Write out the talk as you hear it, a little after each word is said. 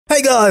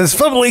Hey guys,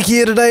 Flabaliki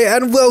here today,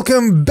 and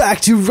welcome back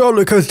to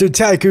Rollercoaster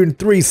Tycoon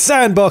 3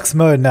 Sandbox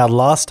mode. Now,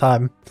 last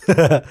time,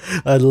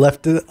 I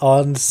left it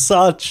on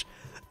such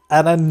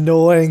an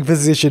annoying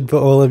position for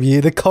all of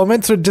you. The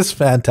comments were just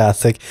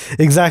fantastic.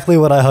 Exactly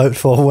what I hoped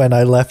for when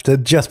I left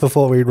it just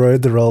before we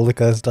rode the roller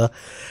coaster.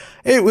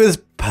 It was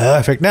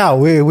perfect. Now,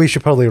 we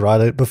should probably ride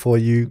it before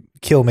you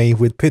kill me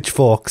with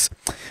pitchforks.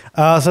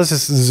 So let's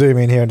just zoom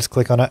in here and just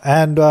click on it.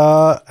 And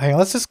hang on,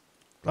 I'm just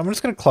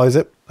going to close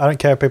it. I don't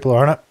care if people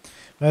are on it.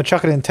 I'm going to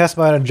chuck it in test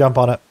mode and jump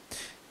on it.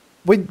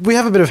 We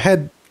have a bit of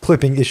head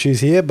clipping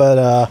issues here,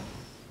 but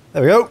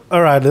there we go.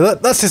 All right,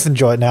 let's just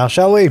enjoy it now,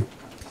 shall we?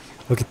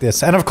 Look at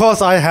this. And of course,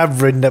 I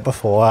have ridden it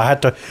before.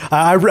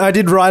 I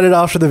did ride it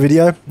after the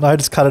video. I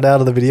just cut it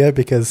out of the video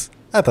because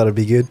I thought it'd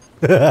be good.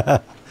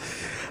 That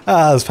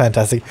was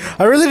fantastic.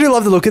 I really do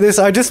love the look of this.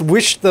 I just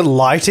wish the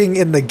lighting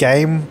in the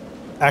game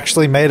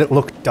actually made it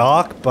look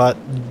dark, but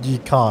you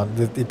can't.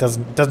 It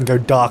doesn't go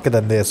darker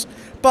than this.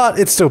 But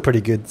it's still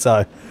pretty good,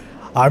 so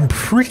I'm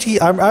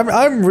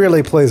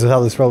really pleased with how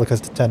this roller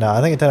coaster turned out.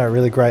 I think it turned out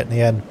really great in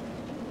the end.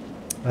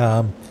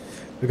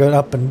 We're going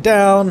up and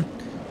down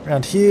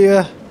around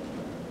here,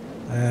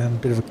 and a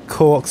bit of a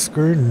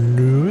corkscrew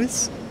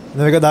noise. And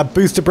then we got that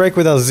booster brake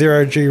with our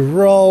 0G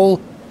roll,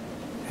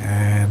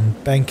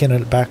 and banking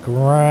it back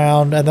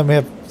around. And then we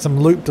have some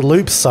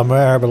loop-de-loops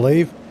somewhere, I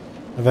believe.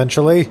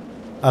 Eventually,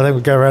 I think we'll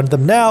go around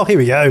them now. Here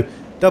we go,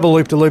 double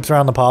loop-de-loops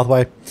around the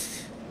pathway.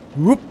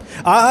 Whoop.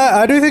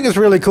 I do think it's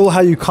really cool how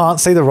you can't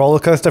see the roller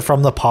coaster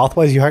from the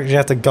pathways. You actually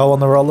have to go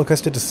on the roller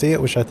coaster to see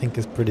it, which I think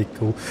is pretty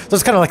cool. So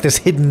it's kind of like this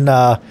hidden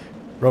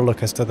roller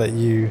coaster that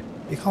you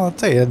can't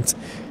see. It's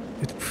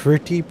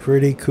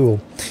pretty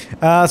cool.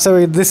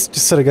 So this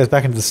just sort of goes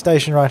back into the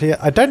station right here.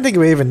 I don't think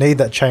we even need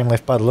that chain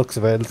lift by the looks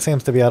of it. It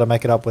seems to be able to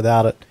make it up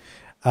without it.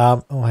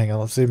 Oh, hang on.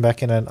 Let's zoom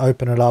back in and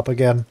open it up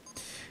again.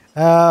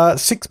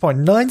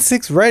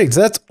 6.96 ratings.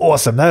 That's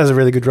awesome. That is a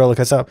really good roller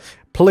coaster.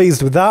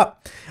 Pleased with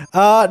that.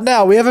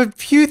 Now we have a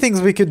few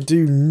things we could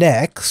do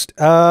next.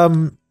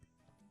 People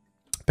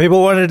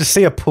wanted to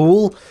see a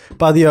pool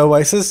by the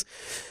Oasis.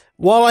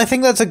 While I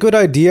think that's a good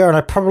idea, and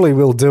I probably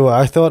will do it,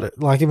 I thought,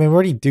 like, I mean,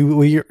 we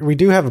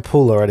do have a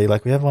pool already.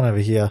 Like, we have one over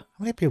here. How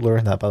many people are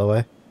in that, by the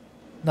way?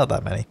 Not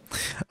that many.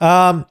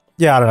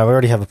 Yeah, I don't know. We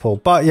already have a pool.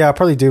 But yeah, I'll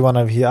probably do one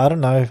over here. I don't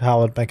know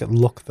how I'd make it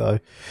look, though.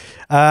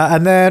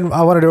 And then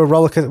I want to do a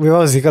roller coaster. We've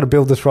obviously got to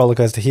build this roller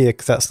coaster here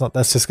because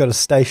that's just got a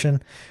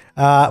station.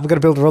 We've got to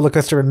build a roller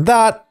coaster in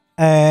that.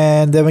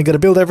 And then we've got to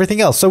build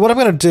everything else. So what I'm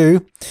going to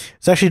do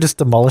is actually just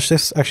demolish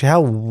this. Actually, how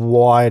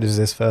wide is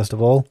this, first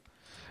of all?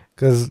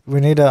 Because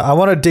I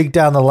want to dig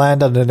down the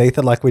land underneath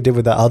it like we did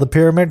with that other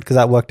pyramid, because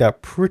that worked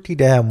out pretty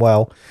damn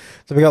well.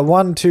 So we got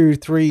 1, 2,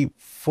 3,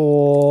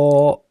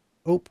 4.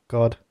 Oh,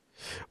 God.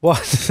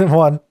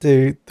 1,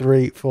 2,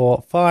 3,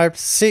 4, 5,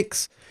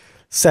 6,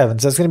 7.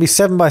 So it's going to be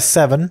 7 by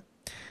 7,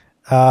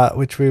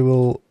 which we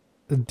will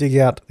dig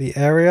out the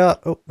area.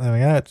 Oh, there we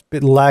go. It's a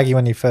bit laggy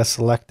when you first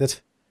select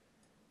it.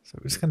 So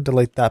we're just going to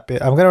delete that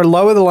bit. I'm going to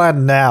lower the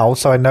land now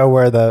so I know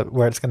where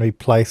it's going to be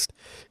placed,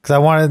 because I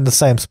want it in the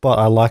same spot.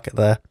 I like it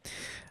there.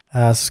 So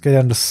let's go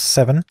down to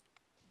 7.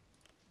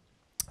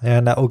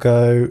 And that will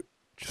go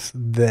just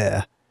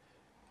there.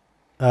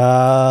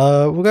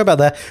 We'll go about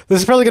there. This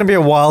is probably going to be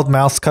a wild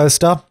mouse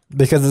coaster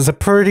because it's a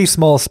pretty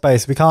small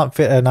space. We can't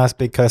fit a nice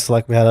big coaster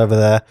like we had over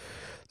there.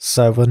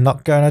 So we're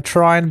not going to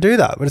try and do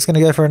that. We're just going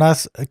to go for a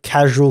nice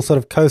casual sort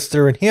of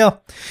coaster in here.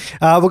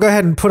 We'll go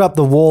ahead and put up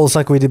the walls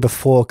like we did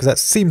before because that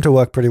seemed to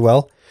work pretty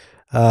well.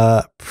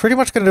 Pretty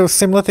much going to do a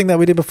similar thing that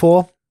we did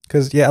before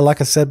because, yeah,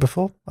 like I said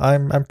before,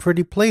 I'm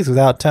pretty pleased with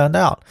how it turned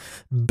out.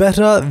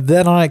 Better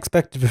than I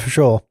expected for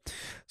sure.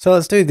 So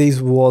let's do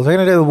these walls. We're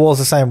going to do the walls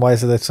the same way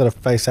so they sort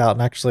of face out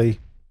and actually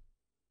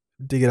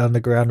dig it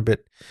underground a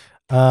bit.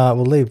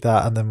 We'll leave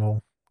that and then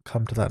we'll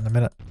come to that in a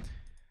minute.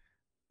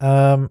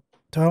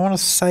 Do I want to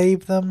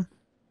save them?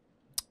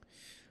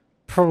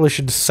 Probably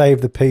should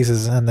save the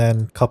pieces and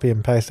then copy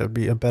and paste. That would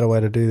be a better way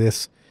to do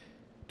this.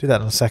 Do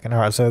that in a second. All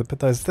right, so put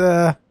those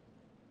there.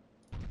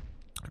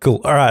 Cool.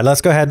 All right,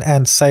 let's go ahead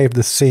and save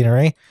the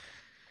scenery.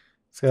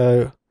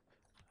 So,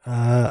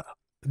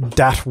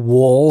 dat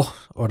wall,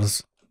 or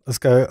let's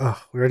go.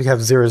 Oh, we already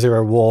have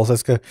 0, walls.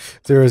 Let's go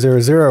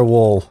 0,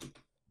 wall.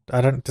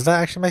 Does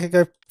that actually make it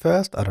go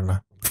first? I don't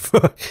know.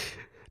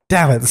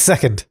 Damn it, the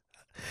second.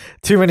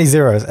 Too many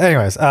zeros.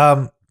 Anyways,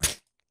 let's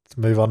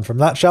move on from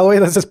that, shall we?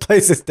 Let's just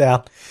place this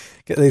down,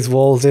 get these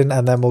walls in,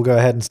 and then we'll go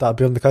ahead and start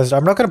building the coaster.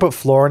 I'm not going to put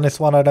floor in this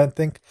one, I don't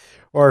think.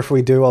 Or if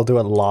we do, I'll do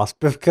it last.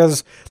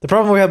 Because the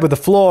problem we had with the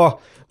floor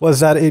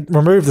was that it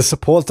removed the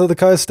supports of the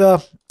coaster,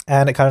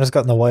 and it kind of just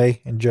got in the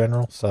way in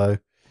general. So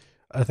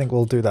I think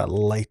we'll do that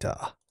later.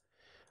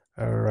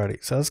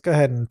 Alrighty, so let's go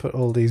ahead and put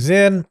all these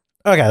in.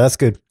 Okay, that's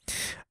good.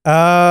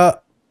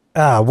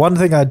 One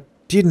thing I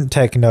didn't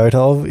take note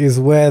of is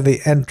where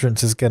the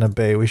entrance is going to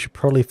be. We should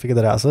probably figure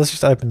that out. So let's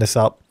just open this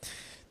up.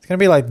 It's going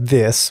to be like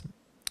this.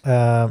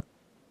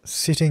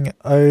 Sitting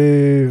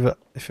over,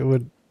 if it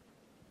would,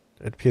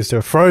 it appears to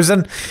have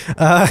frozen.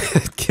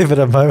 Give it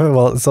a moment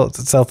while it sorts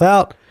itself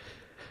out.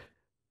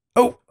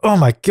 Oh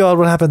my god,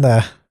 what happened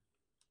there?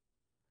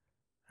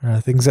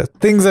 Things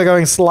are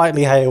going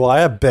slightly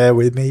haywire. Bear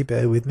with me,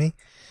 bear with me.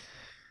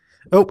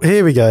 Oh,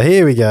 here we go,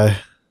 here we go.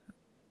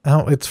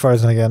 Oh, it's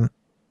frozen again.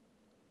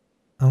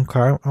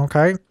 Okay,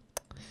 okay.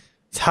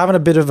 It's having a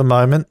bit of a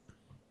moment.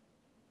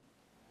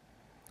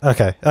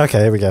 Okay, okay,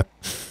 here we go.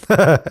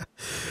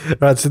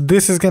 Right, so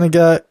this is gonna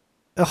go...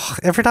 Ugh,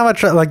 every time I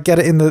try like get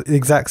it in the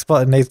exact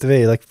spot it needs to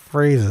be, it like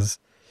freezes.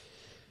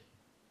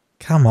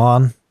 Come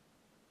on.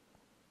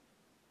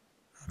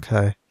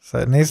 Okay, so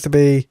it needs to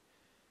be...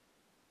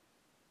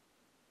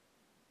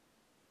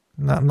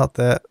 No, not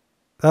there.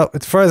 Oh,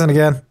 it's frozen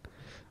again.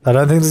 I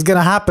don't think this is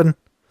gonna happen.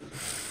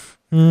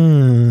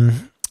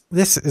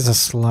 This is a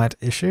slight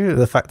issue.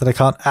 The fact that I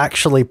can't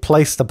actually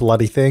place the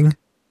bloody thing.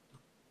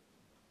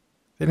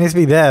 It needs to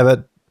be there,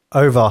 but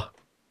over.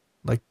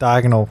 Like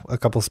diagonal a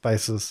couple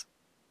spaces.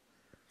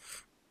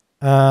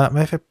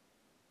 Maybe...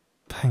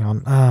 Hang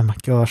on. Oh my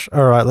gosh.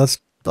 Alright,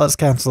 let's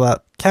cancel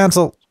that.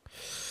 Cancel!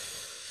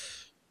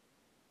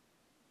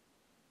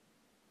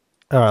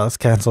 Alright, let's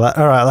cancel that.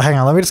 Alright, hang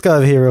on. Let me just go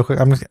over here real quick.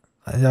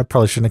 I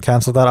probably shouldn't have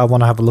cancelled that. I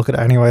want to have a look at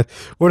it anyway.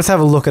 We'll just have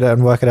a look at it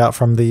and work it out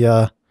from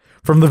the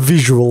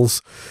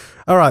visuals.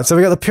 Alright, so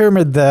we got the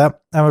pyramid there,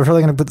 and we're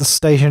probably going to put the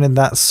station in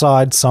that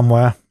side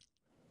somewhere.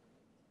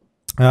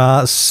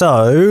 1,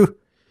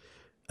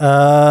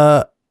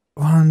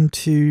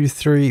 2,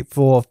 3,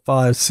 4,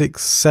 5,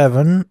 6,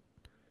 7.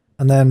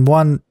 And then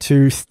 1,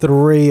 2,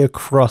 3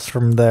 across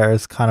from there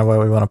is kind of where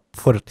we want to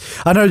put it.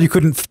 I know you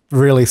couldn't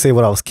really see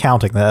what I was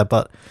counting there,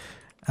 but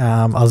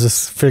I was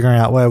just figuring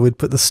out where we'd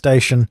put the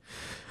station.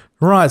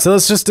 Right, so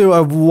let's just do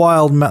a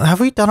wild mouth. Have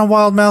we done a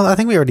wild mouth? I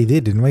think we already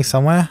did, didn't we,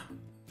 somewhere?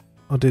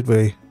 Or did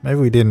we? Maybe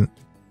we didn't.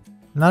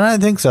 No, I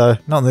don't think so.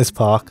 Not in this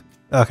park.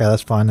 Okay,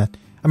 that's fine then.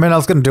 I mean, I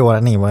was going to do one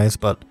anyways,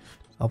 but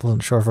I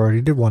wasn't sure if I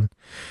already did one.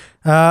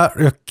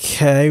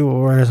 Okay,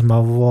 where's my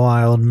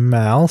wild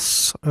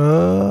mouse? Where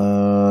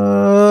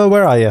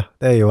are you?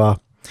 There you are.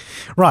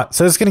 Right,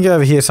 so it's going to go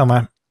over here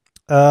somewhere.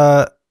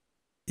 Yeah,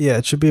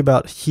 it should be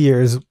about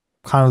here is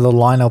kind of the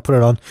line I'll put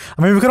it on.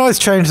 I mean, we can always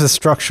change the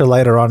structure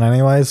later on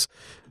anyways,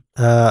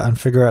 and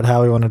figure out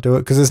how we want to do it,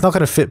 because it's not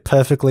going to fit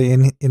perfectly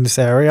in this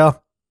area.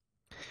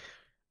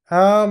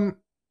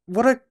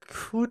 What I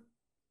could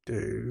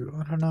do,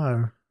 I don't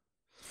know.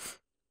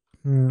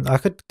 I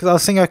could, because I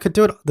was thinking I could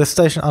do it this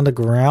station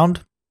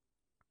underground,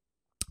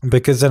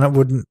 because then it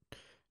wouldn't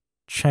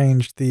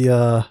change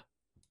the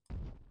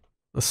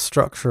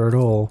structure at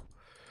all.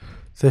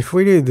 So if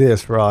we do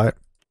this, right,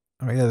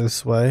 let me go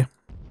this way,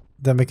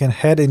 then we can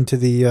head into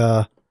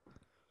the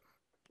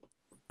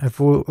if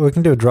we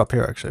can do a drop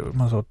here actually. We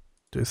might as well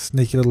do a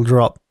sneaky little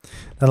drop.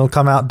 Then it'll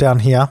come out down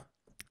here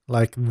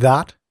like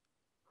that.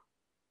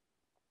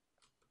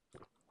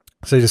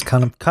 So you just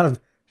kind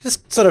of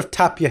just sort of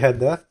tap your head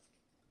there.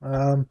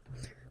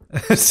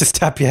 Just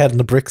tap your head on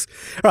the bricks.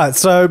 Right,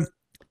 so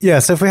yeah,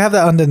 so if we have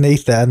that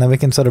underneath there, and then we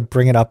can sort of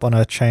bring it up on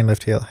a chain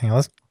lift here. Hang on,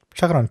 let's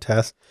chuck it on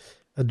test.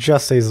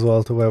 Adjust these as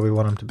well to where we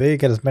want them to be.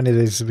 Get as many of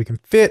these as we can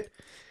fit.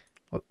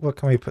 What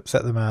can we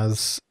set them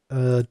as?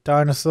 A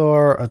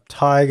dinosaur, a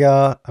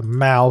tiger, a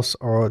mouse,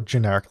 or a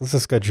generic. Let's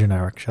just go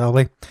generic, shall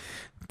we?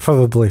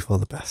 Probably for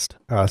the best.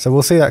 Alright, so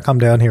we'll see that come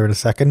down here in a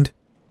second.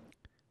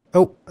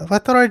 Oh, I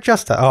thought I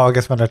adjusted that. Oh, I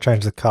guess when I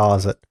change the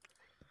cars it.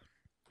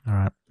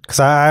 Alright.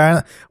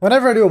 Because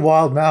whenever I do a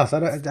wild mouse, I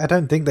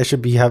don't think they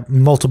should have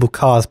multiple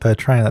cars per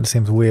train. That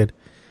seems weird.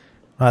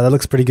 Alright, that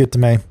looks pretty good to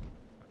me.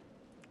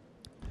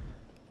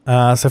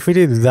 So if we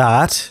do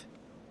that,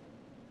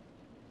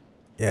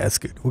 yeah, it's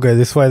good. We'll go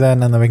this way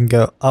then, and then we can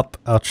go up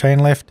our chain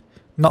lift.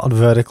 Not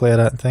vertically, I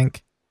don't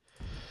think.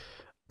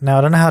 Now,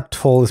 I don't know how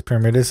tall this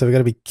pyramid is, so we've got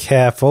to be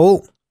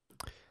careful.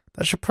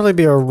 That should probably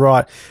be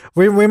alright.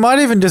 We might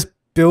even just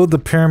build the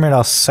pyramid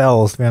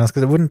ourselves, to be honest,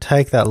 because it wouldn't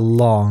take that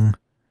long.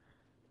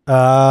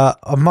 I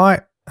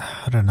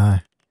don't know.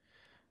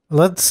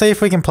 Let's see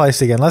if we can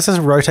place it again. Let's just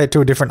rotate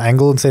to a different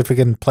angle and see if we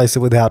can place it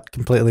without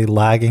completely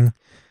lagging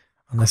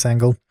on this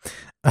angle.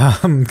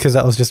 Because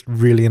that was just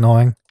really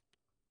annoying.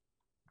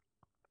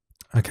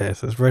 Okay,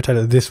 so let's rotate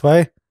it this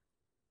way.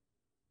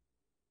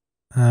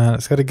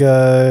 It's got to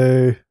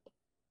go...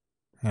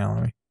 Hang on,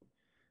 let me...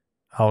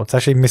 Oh, it's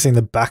actually missing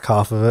the back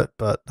half of it,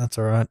 but that's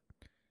alright.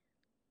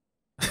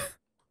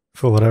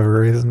 For whatever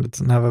reason, it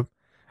doesn't have a...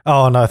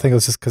 Oh, no, I think it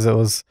was just because it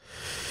was...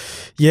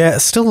 Yeah,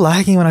 it's still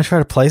lagging when I try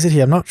to place it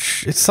here. I'm not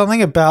it's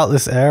something about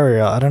this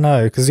area. I don't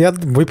know. Because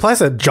we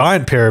placed a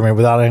giant pyramid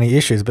without any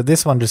issues, but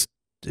this one just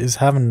is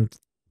having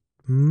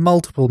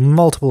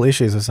multiple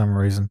issues for some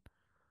reason.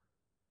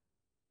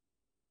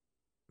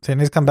 So it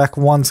needs to come back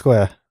one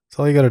square. That's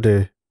all you got to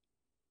do.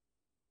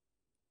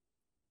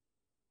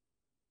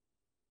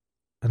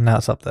 And now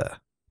it's up there.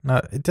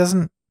 No, it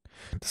doesn't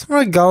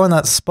really go in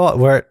that spot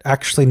where it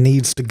actually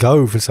needs to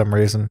go for some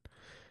reason.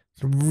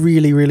 It's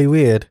really, really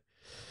weird.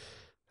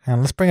 And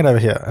let's bring it over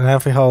here. And now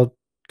if we hold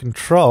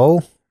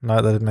control,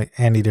 no, that didn't make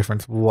any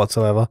difference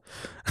whatsoever.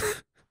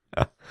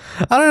 I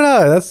don't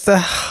know. That's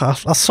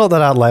I'll sort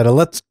that out later.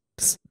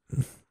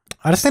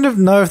 I just need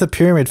to know if the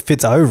pyramid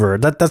fits over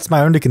it. That's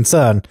my only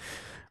concern.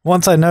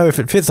 Once I know if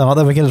it fits or not,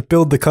 then we can just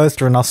build the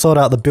coaster and I'll sort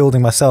out the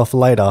building myself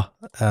later.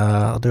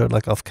 I'll do it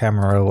like off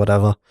camera or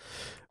whatever.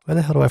 Where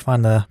the hell do I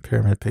find the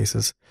pyramid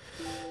pieces?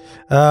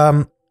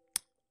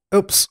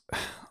 Oops.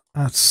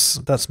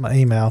 That's my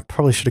email.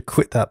 Probably should have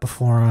quit that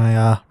before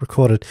I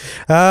recorded.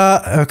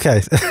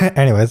 Okay.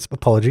 Anyways,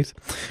 apologies.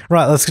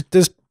 Right, let's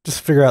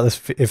just figure out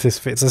if this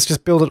fits. Let's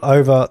just build it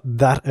over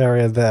that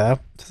area there.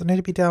 Does it need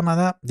to be down like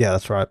that? Yeah,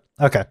 that's right.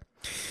 Okay.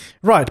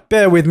 Right,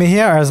 bear with me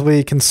here as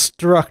we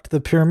construct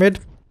the pyramid.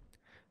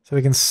 So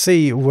we can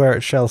see where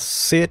it shall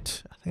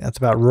sit. I think that's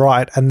about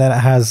right. And then it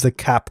has the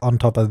cap on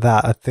top of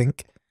that, I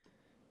think.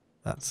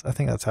 I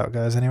think that's how it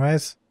goes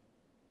anyways.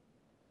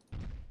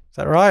 Is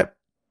that right?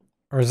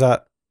 Or is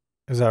that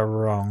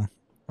wrong?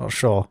 Not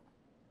sure.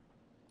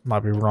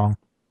 Might be wrong.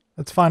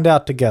 Let's find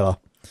out together.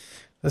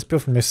 Let's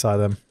build from this side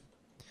then.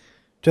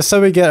 Just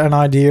so we get an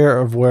idea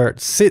of where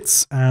it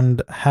sits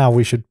and how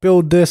we should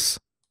build this.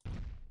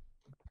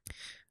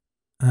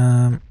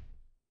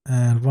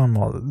 And one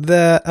more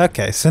there.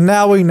 Okay, so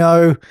now we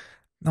know.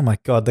 Oh my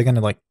god, they're gonna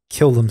like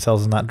kill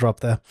themselves in that drop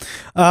there.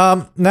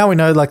 Now we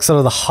know like sort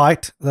of the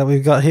height that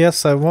we've got here.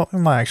 So what we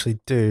might actually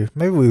do,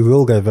 maybe we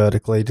will go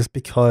vertically just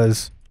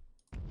because.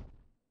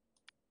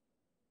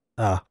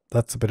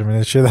 That's a bit of an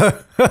issue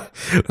though.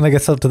 When it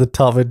gets up to the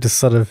top, it just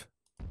sort of.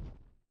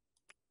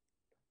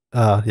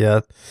 Yeah.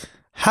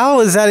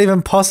 How is that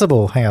even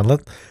possible? Hang on,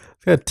 let's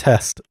go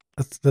test.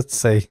 Let's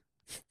see.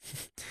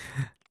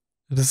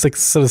 It just like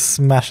sort of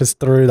smashes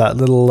through that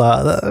little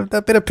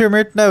that bit of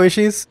pyramid, no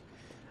issues,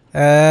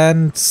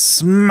 and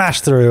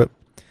smash through it.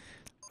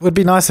 Would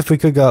be nice if we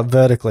could go up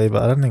vertically,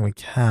 but I don't think we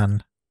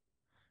can.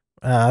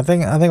 I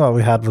think what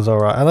we had was all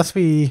right, unless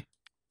we.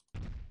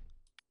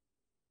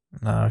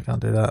 No, I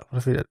can't do that. What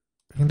if we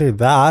can do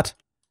that?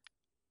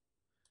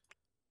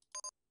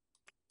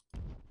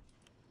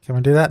 Can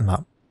we do that?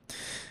 No.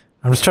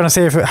 I'm just trying to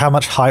see how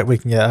much height we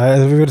can get.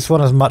 We just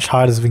want as much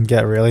height as we can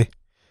get, really.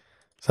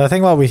 So I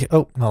think what we...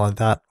 Oh, not like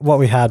that. What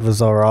we had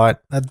was alright.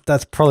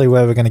 That's probably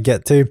where we're going to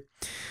get to.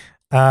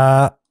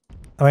 I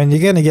mean,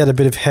 you're going to get a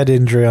bit of head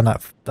injury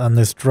on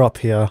this drop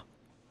here.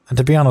 And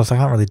to be honest, I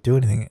can't really do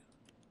anything.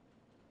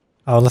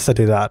 Oh, unless I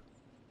do that.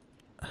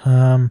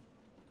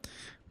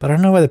 But I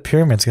don't know where the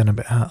pyramid's going to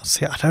be.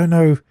 See, I don't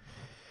know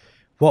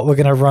what we're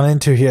going to run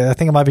into here. I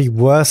think it might be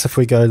worse if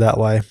we go that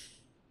way.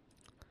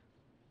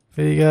 If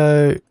we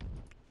go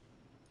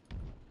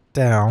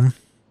down.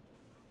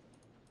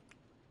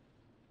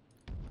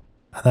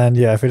 And then,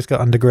 yeah, if we just go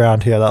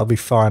underground here, that'll be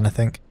fine, I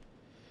think.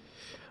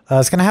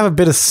 It's going to have a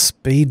bit of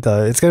speed,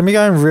 though. It's going to be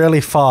going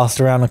really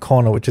fast around the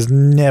corner, which is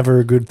never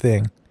a good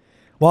thing.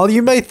 While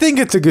you may think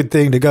it's a good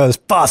thing to go as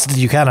fast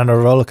as you can on a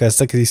roller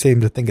coaster because you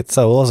seem to think it's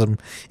so awesome,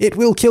 it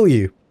will kill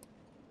you.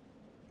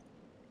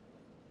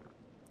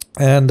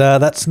 And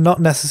that's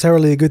not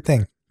necessarily a good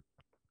thing.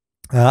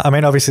 I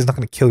mean, obviously it's not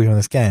going to kill you in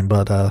this game,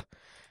 but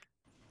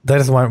they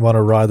just won't want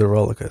to ride the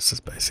roller coasters,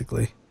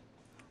 basically.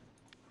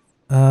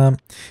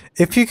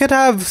 If you could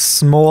have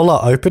smaller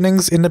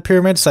openings in the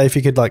pyramid, say if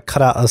you could like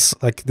cut out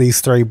like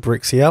these 3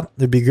 bricks here,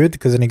 it'd be good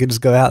because then you could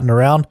just go out and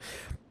around.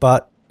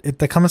 But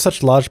they come in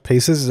such large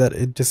pieces that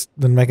it just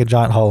would make a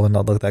giant hole and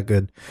not look that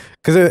good.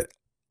 Because it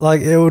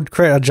would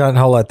create a giant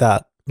hole like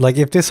that. Like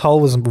if this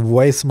hole was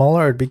way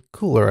smaller, it'd be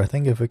cooler. I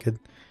think if we could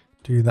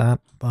do that.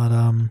 But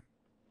I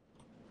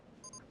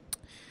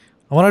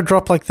want to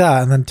drop like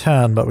that and then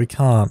turn, but we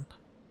can't.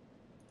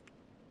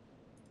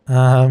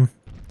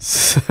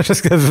 So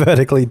just go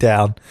vertically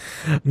down.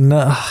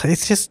 No,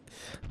 it's just...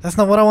 That's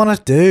not what I want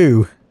to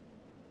do.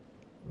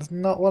 That's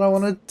not what I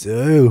want to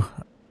do.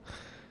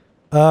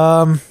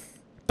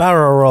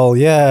 Barrel roll,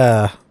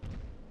 yeah.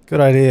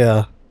 Good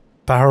idea.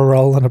 Barrel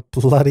roll and a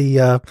bloody...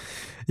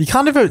 You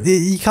can't even...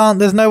 You can't...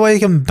 There's no way you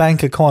can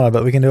bank a corner,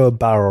 but we can do a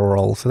barrel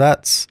roll. So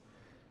that's...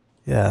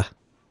 Yeah.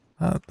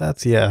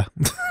 That's yeah.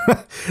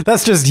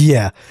 That's just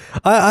yeah.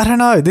 I don't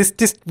know.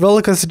 This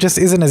roller coaster just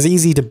isn't as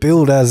easy to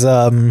build as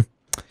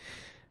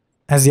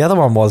the other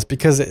one was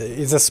because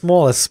it's a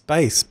smaller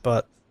space.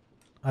 But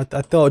I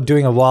thought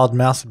doing a wild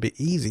mouse would be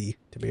easy,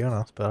 to be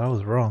honest. But I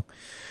was wrong.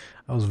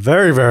 I was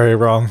very, very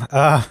wrong.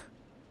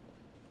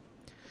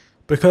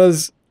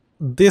 Because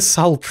this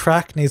whole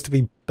track needs to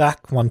be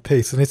back one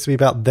piece. It needs to be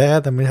about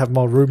there. Then we have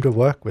more room to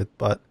work with.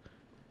 But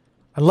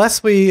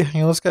unless we,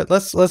 hang on, let's go.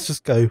 Let's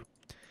just go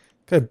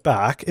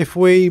back. If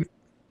we,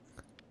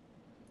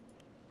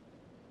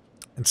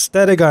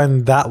 instead of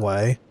going that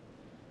way,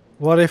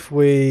 what if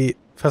we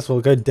first of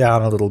all go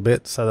down a little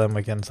bit so then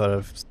we can sort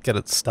of get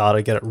it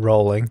started, get it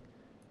rolling.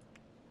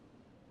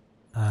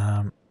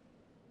 Go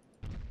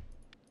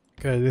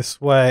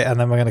this way and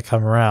then we're going to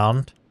come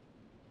around.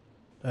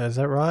 Is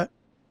that right?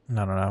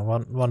 No,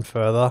 one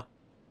further.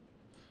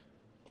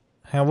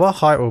 Hang on, what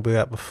height were we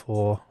at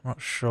before? I'm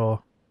not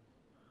sure.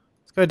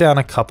 Let's go down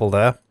a couple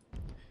there.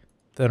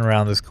 Then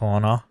around this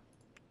corner.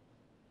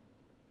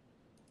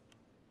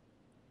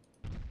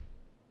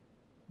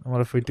 And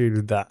what if we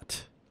do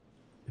that?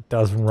 It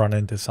does run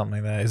into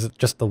something there. Is it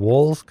just the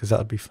walls? Because that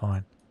would be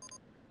fine.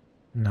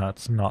 No,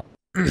 it's not.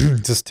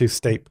 It's just too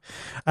steep.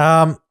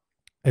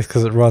 It's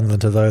because it runs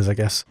into those, I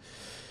guess.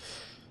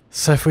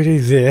 So if we do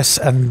this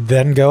and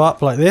then go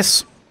up like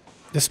this,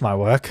 this might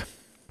work.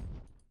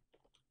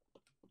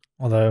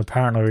 Although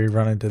apparently we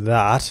run into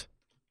that.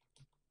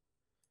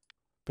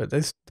 But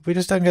this, we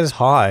just don't get as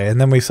high, and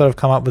then we sort of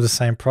come up with the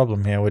same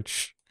problem here,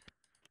 which...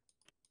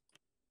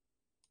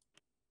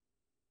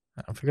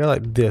 If we go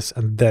like this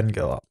and then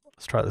go up.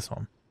 Let's try this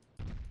one.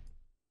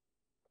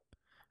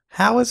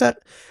 How is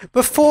that?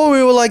 Before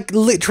we were like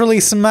literally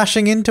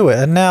smashing into it,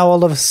 and now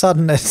all of a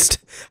sudden it's...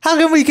 How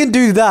come we can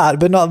do that,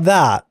 but not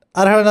that?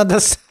 I don't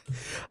understand.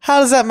 How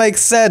does that make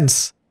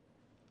sense?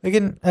 We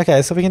can...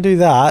 Okay, so we can do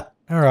that.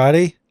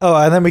 Alrighty. Oh,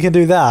 and then we can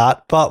do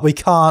that, but we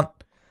can't...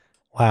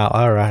 Wow,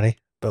 alrighty.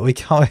 But we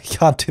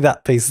can't do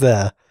that piece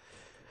there.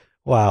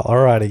 Wow,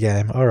 alrighty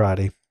game,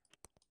 alrighty.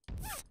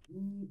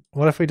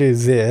 What if we do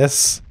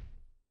this?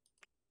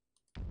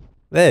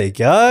 There you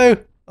go!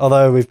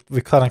 Although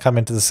we've kind of come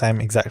into the same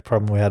exact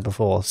problem we had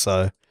before,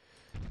 so...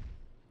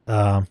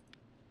 that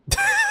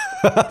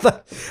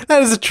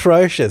is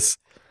atrocious.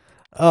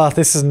 Oh,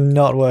 this is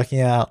not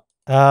working out.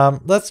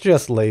 Let's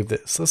just leave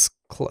this.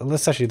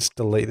 Let's actually just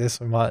delete this.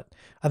 We might...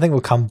 I think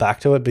we'll come back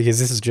to it because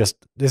this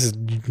is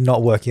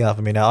not working out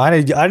for me now.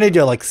 I need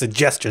your like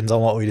suggestions on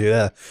what we do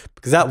there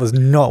because that was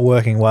not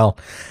working well.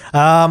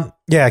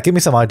 Yeah, give me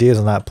some ideas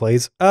on that,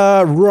 please.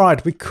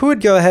 Right, we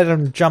could go ahead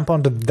and jump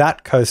onto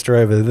that coaster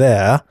over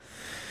there,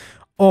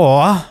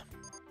 or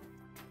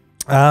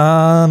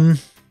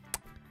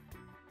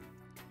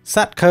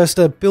sat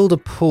coaster, build a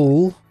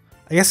pool.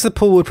 I guess the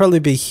pool would probably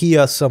be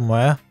here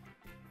somewhere,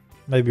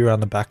 maybe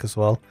around the back as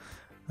well.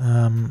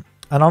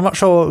 And I'm not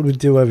sure what we'd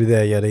do over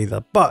there yet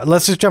either. But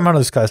let's just jump onto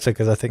this coaster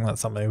because I think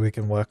that's something we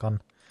can work on.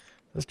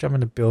 Let's jump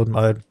into build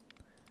mode.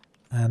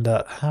 And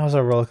how's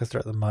our roller coaster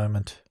at the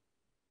moment?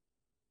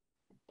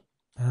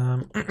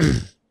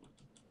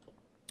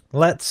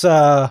 Let's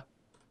how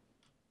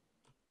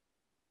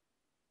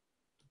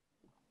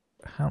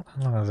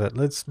long is it?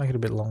 Let's make it a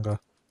bit longer.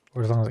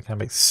 Or as long as it can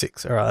be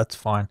 6. Alright, that's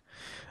fine.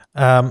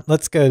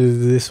 Let's go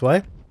this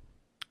way.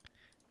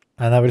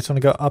 And then we just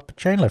want to go up a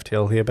chain lift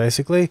hill here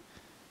basically.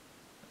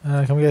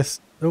 Can we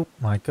guess? Oh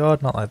my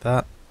god, not like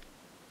that.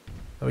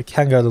 But we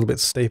can go a little bit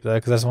steep there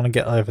because I just want to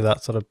get over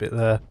that sort of bit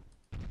there.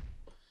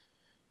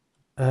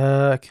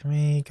 Can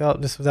we go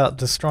up this without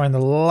destroying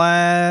the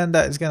land?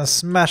 That is going to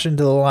smash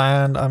into the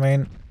land. I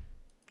mean,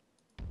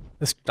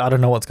 this, I don't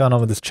know what's going on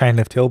with this chain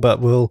lift hill, but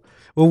we'll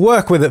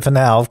work with it for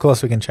now. Of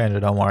course we can change it,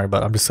 don't worry,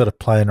 but I'm just sort of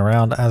playing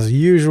around as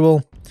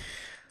usual.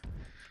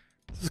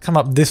 Let's come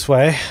up this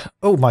way.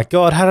 Oh my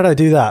god, how did I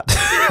do that?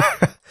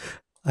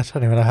 I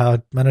don't even know how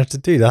I managed to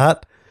do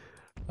that.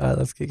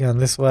 Let's keep going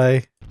this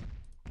way.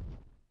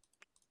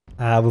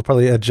 We'll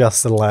probably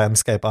adjust the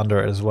landscape under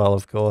it as well,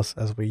 of course,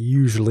 as we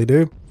usually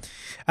do.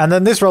 And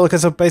then this roller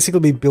coaster will basically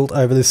be built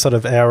over this sort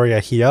of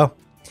area here.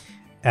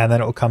 And then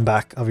it will come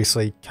back,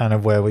 obviously, kind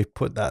of where we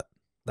put that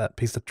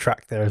piece of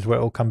track there is where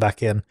it will come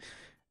back in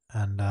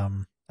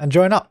and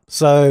join up.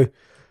 So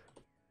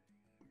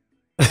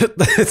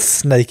it's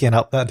snaking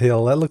up that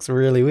hill. That looks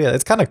really weird.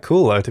 It's kind of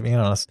cool though, to be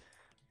honest.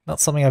 Not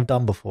something I've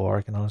done before,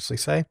 I can honestly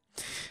say.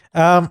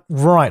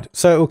 Right,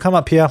 so it will come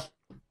up here.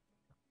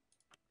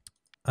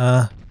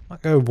 I'll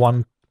go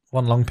one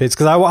long piece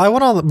because I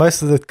want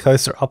most of the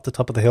coaster up the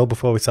top of the hill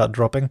before we start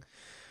dropping.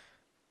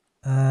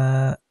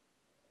 If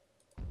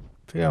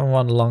we go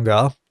one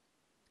longer,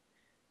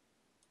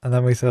 and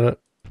then we sort of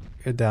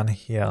go down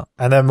here,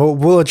 and then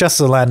we'll adjust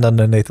the land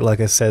underneath it, like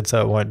I said,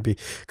 so it won't be.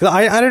 Because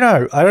I don't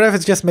know if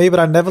it's just me, but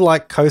I never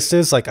like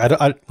coasters. Like I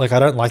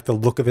don't like the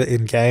look of it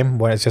in game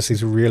when it's just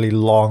these really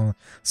long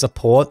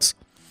supports.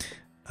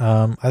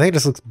 I think it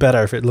just looks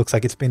better if it looks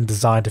like it's been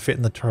designed to fit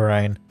in the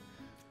terrain.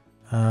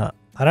 I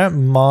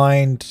don't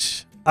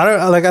mind.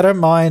 I don't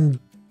mind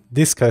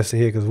this coaster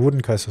here because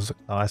wooden coasters look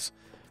nice,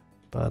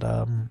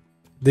 but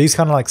these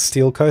kind of like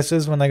steel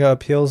coasters when they go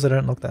up hills, they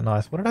don't look that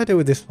nice. What did I do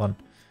with this one?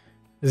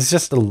 Is this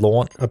just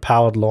a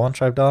powered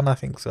launch I've done? I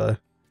think so.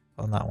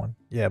 On that one,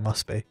 yeah, it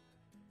must be.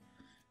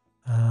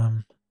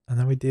 And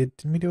then didn't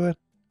we do it?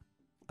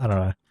 I don't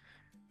know.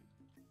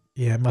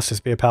 Yeah, it must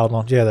just be a powered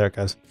launch. Yeah, there it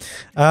goes.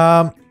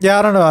 Yeah,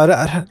 I don't know.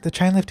 The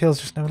chain lift hills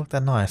just never look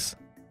that nice.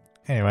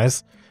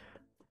 Anyways,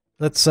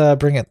 let's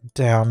bring it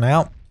down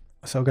now.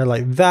 So we'll go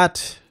like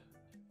that.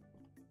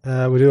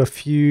 We'll do a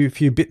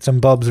few bits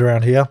and bobs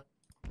around here.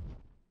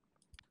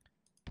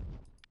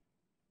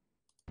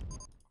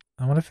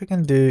 I wonder if we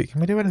can do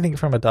we do anything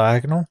from a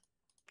diagonal?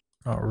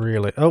 Not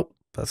really. Oh,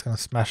 that's going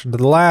to smash into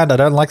the land. I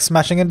don't like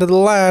smashing into the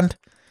land.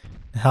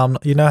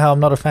 You know how I'm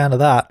not a fan of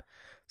that.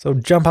 So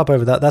jump up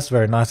over that. That's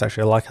very nice,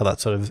 actually. I like how that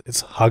sort of, it's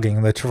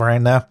hugging the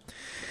terrain there.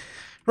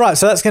 Right,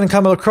 so that's going to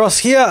come across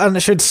here, and it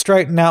should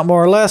straighten out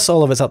more or less.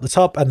 All of it's up the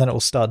top, and then it will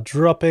start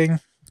dropping.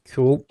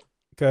 Cool.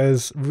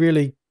 Goes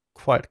really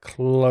quite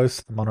close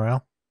to the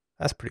monorail.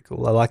 That's pretty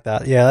cool. I like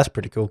that. Yeah, that's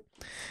pretty cool.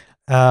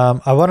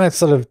 I want to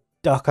sort of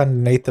duck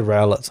underneath the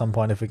rail at some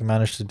point if we can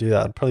manage to do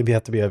that. It'd probably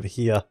have to be over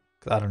here.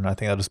 I don't know. I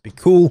think that'll just be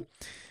cool.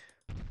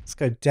 Let's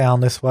go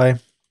down this way.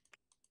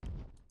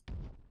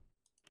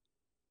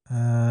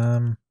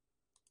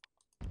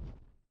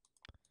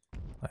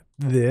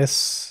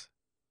 this.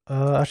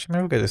 Actually,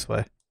 maybe we'll go this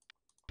way.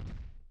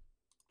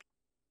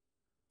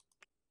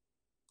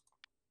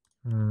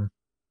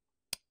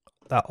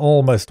 That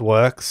almost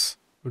works.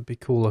 Would be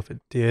cool if it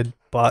did,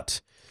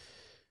 but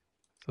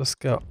let's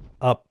go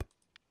up.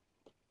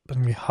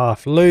 Then we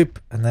half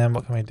loop, and then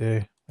what can we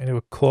do? We do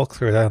a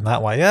corkscrew down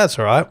that way. Yeah, that's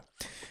all right.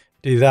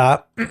 Do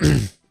that.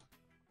 If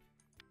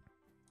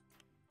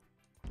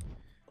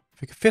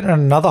we could fit in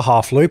another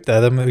half loop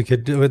there, then we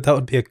could do it. That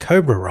would be a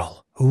cobra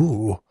roll.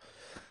 Ooh.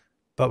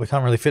 But we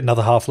can't really fit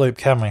another half loop,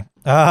 can we?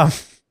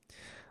 Let's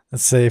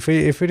see. If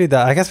we do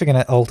that, I guess we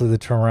can alter the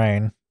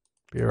terrain.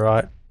 Be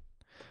alright.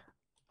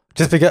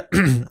 Just because,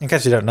 in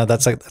case you don't know,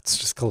 that's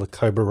just called a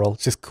cobra roll.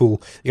 It's just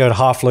cool. You go to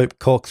half loop,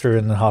 corkscrew,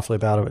 and then half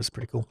loop out of it. It's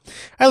pretty cool.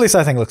 At least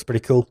I think it looks pretty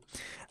cool.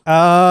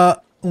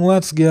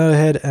 Let's go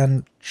ahead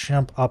and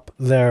jump up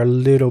there a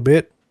little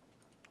bit.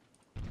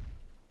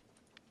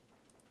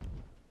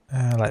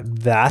 Like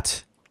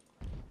that.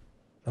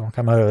 Then we'll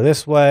come over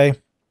this way.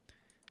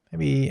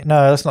 Maybe,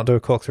 no, let's not do a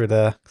corkscrew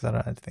there, because I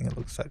don't think it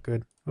looks that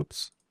good.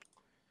 Oops.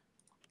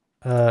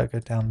 Go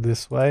down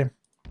this way.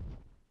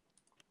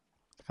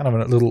 Kind of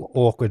a little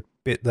awkward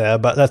bit there,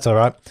 but that's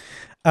alright.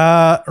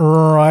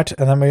 Right,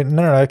 and then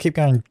no, keep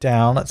going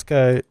down. Let's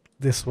go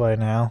this way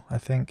now, I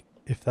think,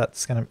 if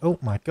that's going to... Oh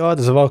my god,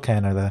 there's a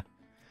volcano there.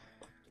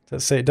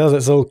 Let's see, it does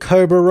its little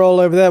cobra roll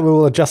over there. We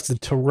will adjust the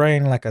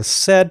terrain, like I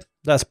said.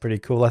 That's pretty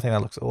cool. I think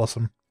that looks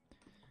awesome.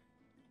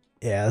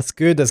 Yeah, that's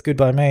good. That's good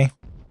by me.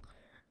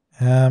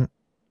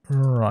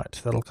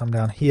 Right, that'll come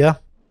down here.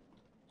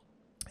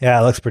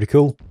 Yeah, it looks pretty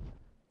cool.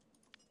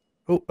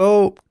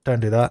 Oh,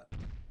 don't do that.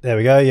 There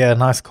we go. Yeah,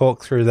 nice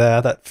corkscrew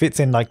there. That fits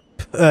in like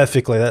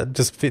perfectly. That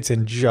just fits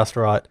in just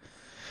right.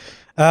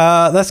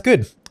 That's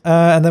good.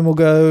 And then we'll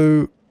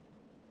go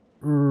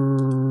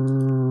round.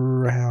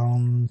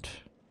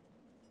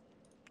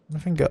 I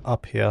think go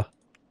up here.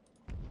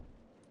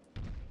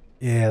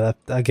 Yeah,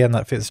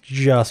 that fits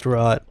just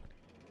right.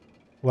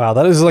 Wow,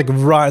 that is like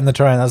right in the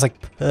terrain. That's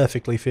like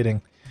perfectly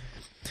fitting.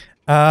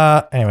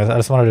 Anyways, I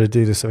just wanted to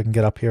do this so we can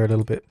get up here a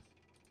little bit.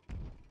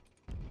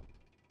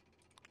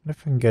 What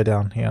if we can go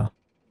down here?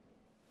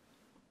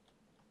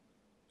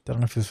 Don't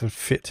know if this would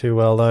fit too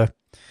well though.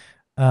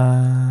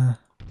 Damn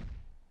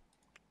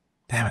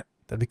it.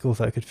 That'd be cool if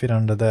that could fit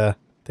under there. I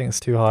think it's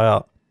too high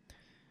up.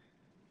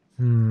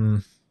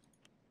 Here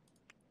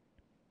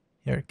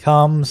it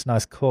comes.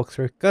 Nice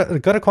corkscrew.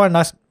 Got a quite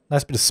nice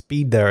bit of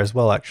speed there as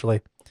well,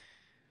 actually.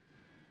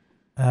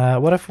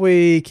 What if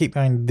we keep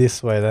going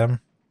this way then?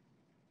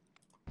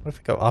 What if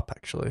we go up,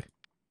 actually?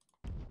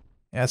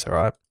 Yeah, that's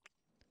alright.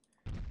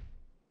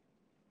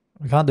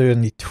 We can't do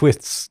any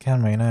twists,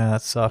 can we? No,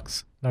 that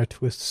sucks. No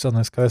twists on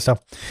this coaster.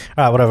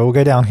 Alright, whatever. We'll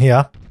go down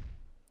here.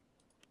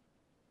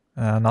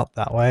 Not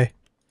that way.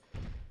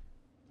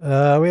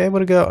 Are we able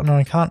to go? No,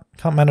 we can't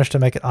manage to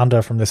make it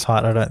under from this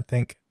height, I don't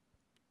think.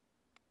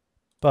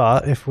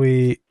 But if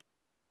we...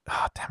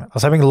 Oh, damn it. I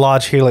was hoping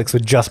large helix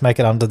would just make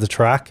it under the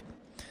track.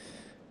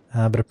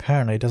 But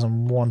apparently it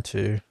doesn't want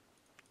to.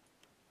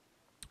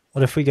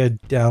 What if we go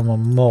down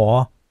one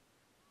more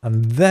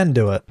and then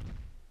do it?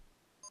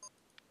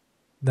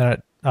 Then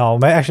it... Oh,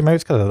 actually maybe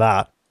it's because of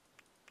that.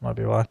 Might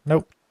be why.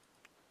 Nope.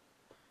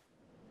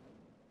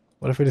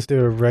 What if we just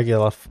do a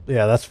regular...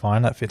 Yeah, that's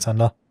fine. That fits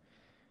under.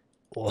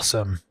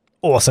 Awesome.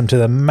 Awesome to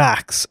the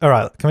max.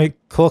 Alright, can we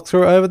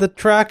corkscrew over the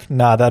track?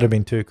 Nah, that'd have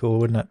been too cool,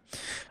 wouldn't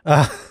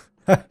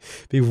it?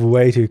 Be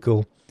way too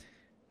cool.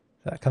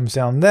 That comes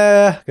down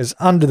there, goes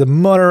under the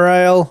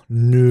monorail.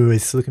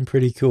 Nice, looking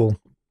pretty cool.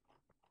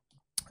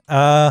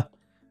 I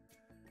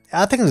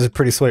think this is a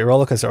pretty sweet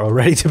roller coaster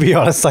already, to be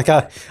honest. Like,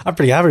 I'm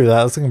pretty happy with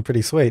that. It's looking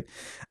pretty sweet.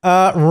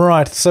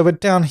 Right, so we're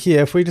down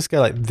here. If we just go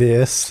like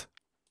this,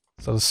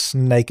 sort of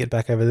snake it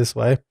back over this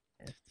way.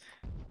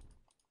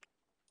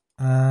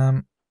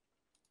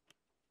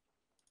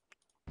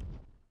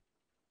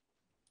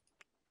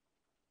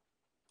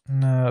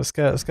 No, let's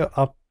go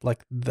up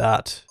like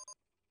that.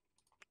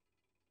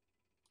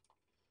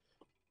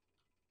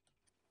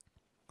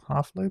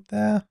 Half loop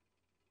there?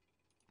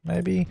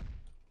 Maybe?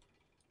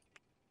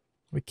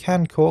 We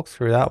can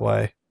corkscrew that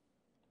way.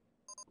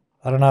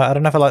 I don't know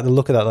if I like the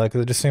look of that though,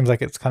 because it just seems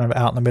like it's kind of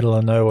out in the middle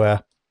of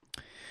nowhere.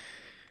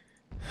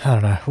 I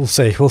don't know. We'll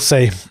see. We'll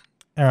see.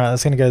 Alright,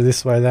 that's going to go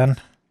this way then.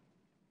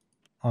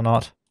 Or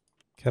not.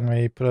 Can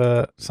we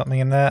put something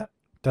in there?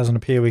 Doesn't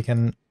appear we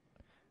can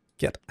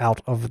get out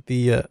of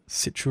the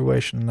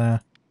situation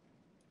there.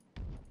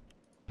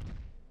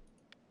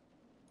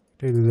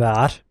 Do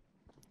that.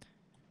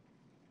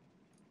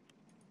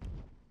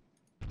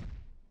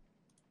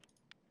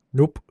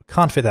 Nope,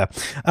 can't fit there.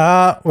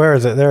 Where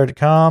is it? There it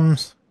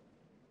comes.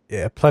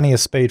 Yeah, plenty of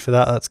speed for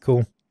that. That's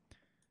cool.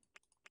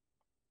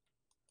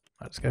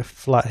 Let's go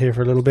flat here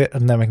for a little bit,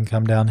 and then we can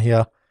come down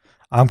here.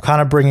 I'm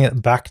kind of bringing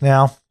it back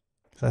now.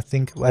 I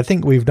think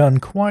we've done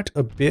quite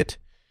a bit.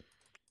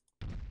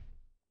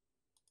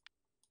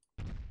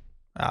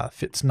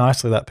 Fits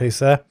nicely, that piece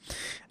there.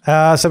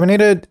 So we need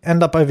to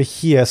end up over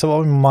here. So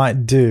what we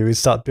might do is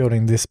start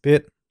building this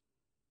bit.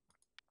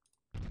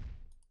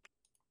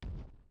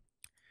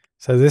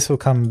 So this will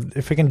come,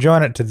 if we can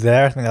join it to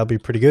there, I think that'll be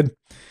pretty good.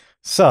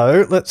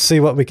 So let's see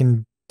what we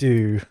can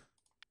do.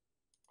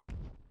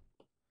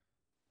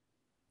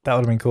 That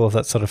would have been cool if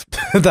that sort of,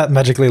 that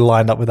magically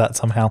lined up with that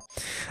somehow.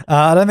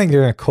 I don't think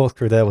doing a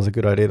corkscrew there was a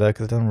good idea though,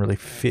 because it doesn't really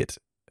fit.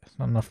 There's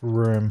not enough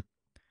room.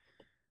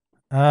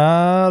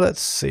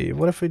 Let's see,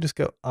 what if we just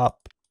go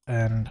up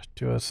and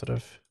do a sort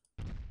of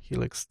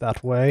helix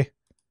that way?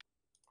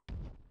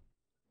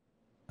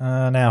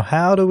 Now,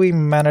 how do we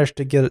manage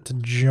to get it to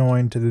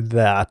join to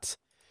that?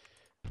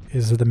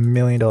 Is the $1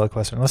 million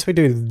question. Unless we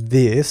do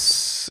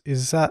this,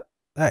 is that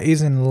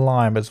is in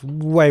line, but it's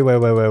way, way,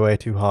 way, way, way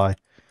too high.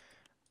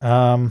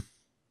 What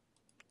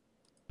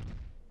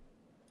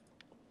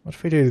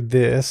if we do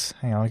this?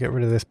 Hang on, I'll get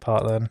rid of this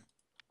part then.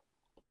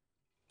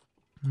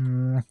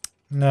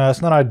 No,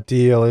 it's not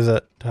ideal, is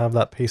it, to have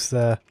that piece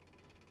there?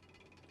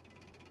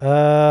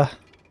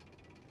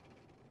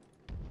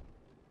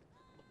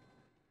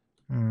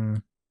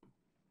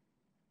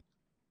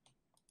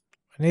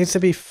 It needs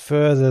to be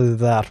further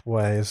that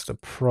way is the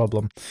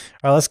problem.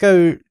 Alright, let's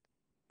go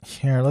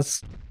here,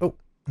 let's... Oh,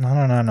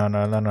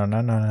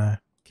 no.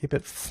 Keep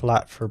it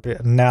flat for a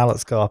bit. Now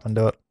let's go up and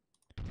do it.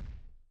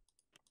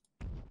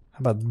 How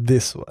about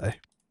this way?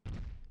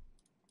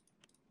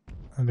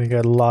 Let me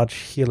go large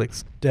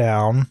helix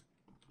down.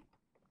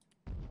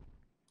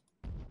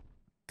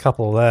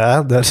 Couple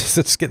there, that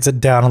just gets it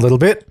down a little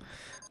bit.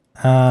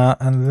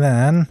 And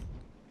then...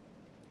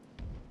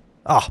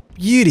 Ah,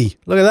 beauty!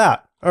 Look at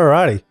that!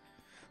 Alrighty.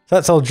 So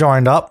that's all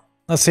joined up.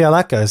 Let's see how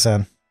that goes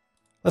then.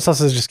 Let's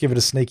also just give it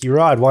a sneaky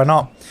ride, why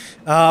not?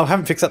 I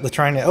haven't fixed up the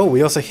train yet. Oh,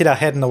 we also hit our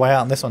head on the way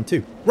out on this one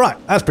too. Right,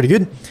 that's pretty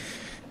good.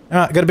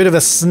 Alright, got a bit of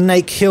a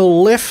snake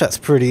hill lift. That's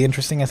pretty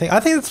interesting, I think.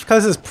 I think it's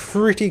because it's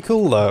pretty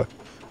cool though,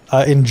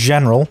 in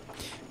general.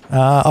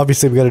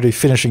 Obviously we've got to do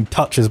finishing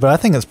touches, but I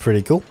think it's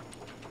pretty cool.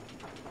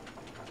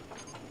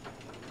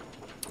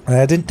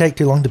 It didn't take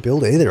too long to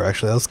build either,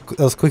 actually. That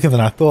was quicker than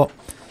I thought.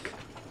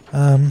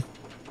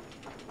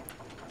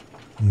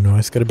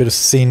 Nice, got a bit of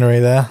scenery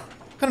there.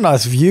 Got a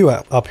nice view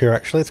up here,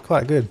 actually. It's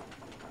quite good.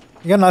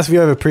 You got a nice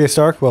view over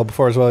prehistoric world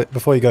before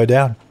you go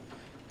down.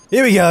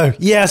 Here we go.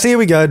 Yes, here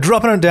we go.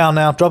 Dropping it down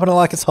now. Dropping it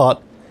like it's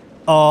hot.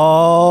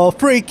 Oh,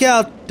 freak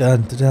out.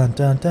 Dun, dun, dun,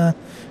 dun, dun.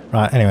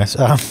 Right, anyways.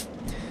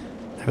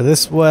 Over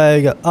this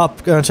way. Go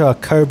up, go into our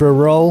cobra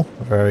roll.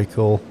 Very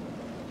cool.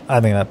 I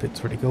think that bit's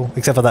pretty cool.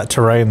 Except for that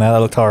terrain there. That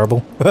looked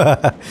horrible.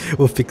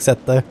 We'll fix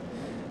that, though.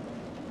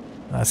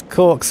 Nice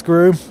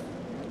corkscrew.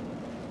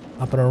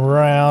 Up and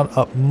around.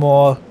 Up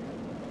more.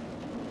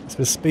 Let's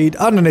put speed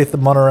underneath the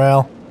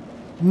monorail.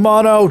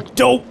 Mono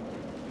dope.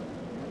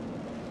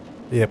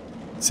 Yep,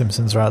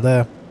 Simpsons right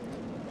there.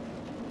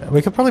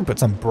 We could probably put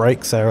some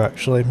brakes there.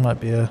 Actually, might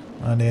be a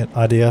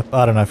idea.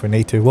 I don't know if we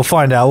need to. We'll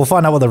find out. We'll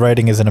find out what the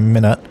rating is in a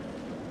minute.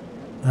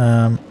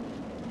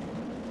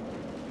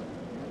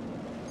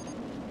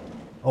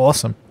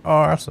 Awesome.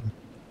 Awesome.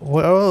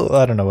 Well,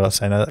 I don't know what I was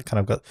saying. That kind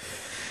of got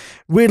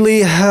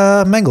weirdly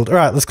mangled. All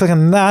right, let's click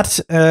on that.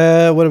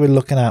 What are we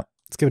looking at?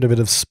 Let's give it a bit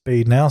of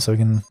speed now so we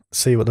can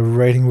see what the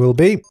rating will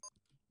be.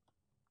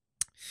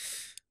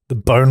 The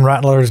bone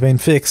rattler has been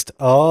fixed.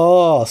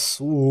 Oh,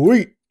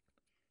 sweet.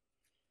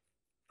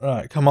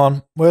 Right, come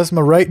on. Where's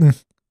my rating?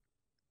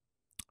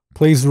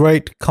 Please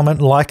rate,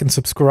 comment, like, and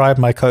subscribe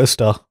my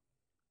coaster.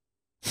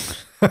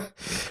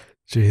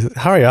 Jeez,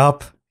 hurry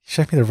up.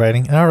 Show me the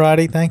rating.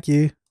 Alrighty, thank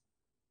you.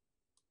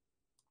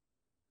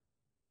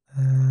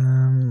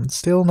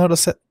 Still not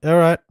assessed.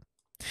 Alright.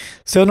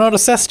 Still not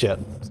assessed yet.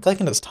 It's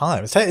taking its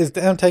time. It's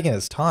taking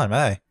its time,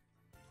 eh?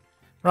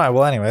 Right,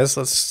 well anyways,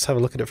 let's have a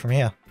look at it from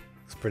here.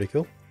 It's pretty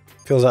cool.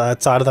 Feels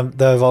outside of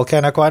the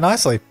volcano quite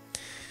nicely.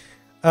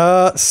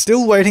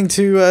 Still waiting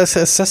to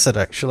assess it,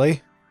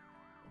 actually.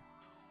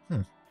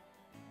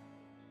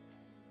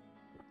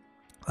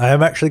 I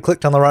have actually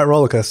clicked on the right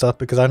roller coaster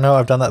because I know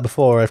I've done that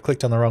before. I've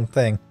clicked on the wrong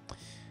thing.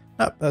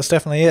 Nope, that's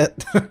definitely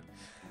it.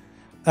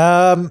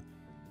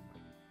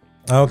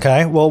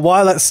 Okay, well,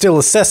 while it's still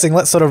assessing,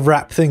 let's sort of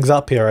wrap things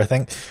up here, I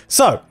think.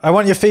 So, I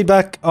want your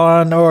feedback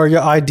on, or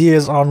your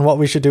ideas on what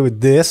we should do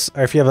with this,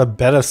 or if you have a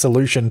better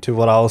solution to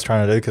what I was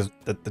trying to do, because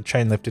the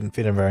chain lift didn't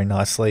fit in very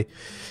nicely,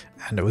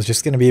 and it was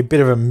just going to be a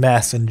bit of a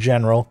mess in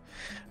general.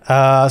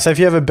 So if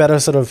you have a better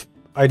sort of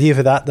idea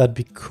for that, that'd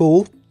be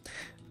cool.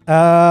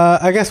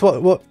 I guess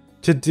what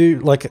to do,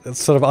 like,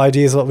 sort of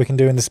ideas of what we can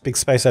do in this big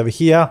space over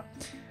here.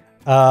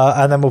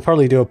 And then we'll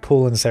probably do a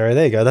pool in this area.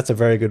 There you go. That's a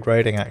very good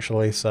rating,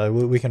 actually. So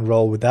we can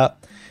roll with that.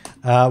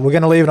 We're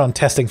going to leave it on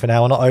testing for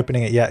now. We're not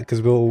opening it yet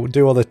because we'll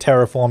do all the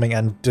terraforming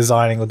and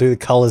designing. We'll do the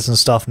colors and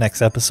stuff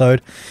next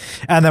episode.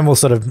 And then we'll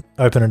sort of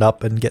open it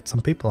up and get some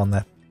people on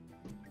there.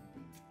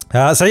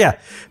 So yeah,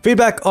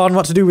 feedback on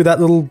what to do with that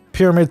little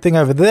pyramid thing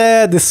over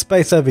there, this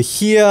space over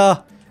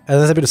here. And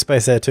there's a bit of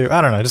space there too.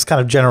 I don't know, just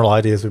kind of general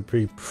ideas would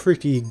be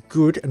pretty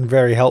good and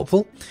very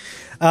helpful.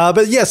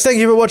 But yes, thank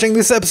you for watching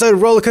this episode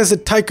of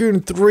Rollercoaster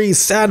Tycoon 3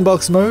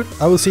 Sandbox Mode.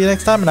 I will see you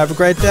next time and have a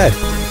great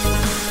day.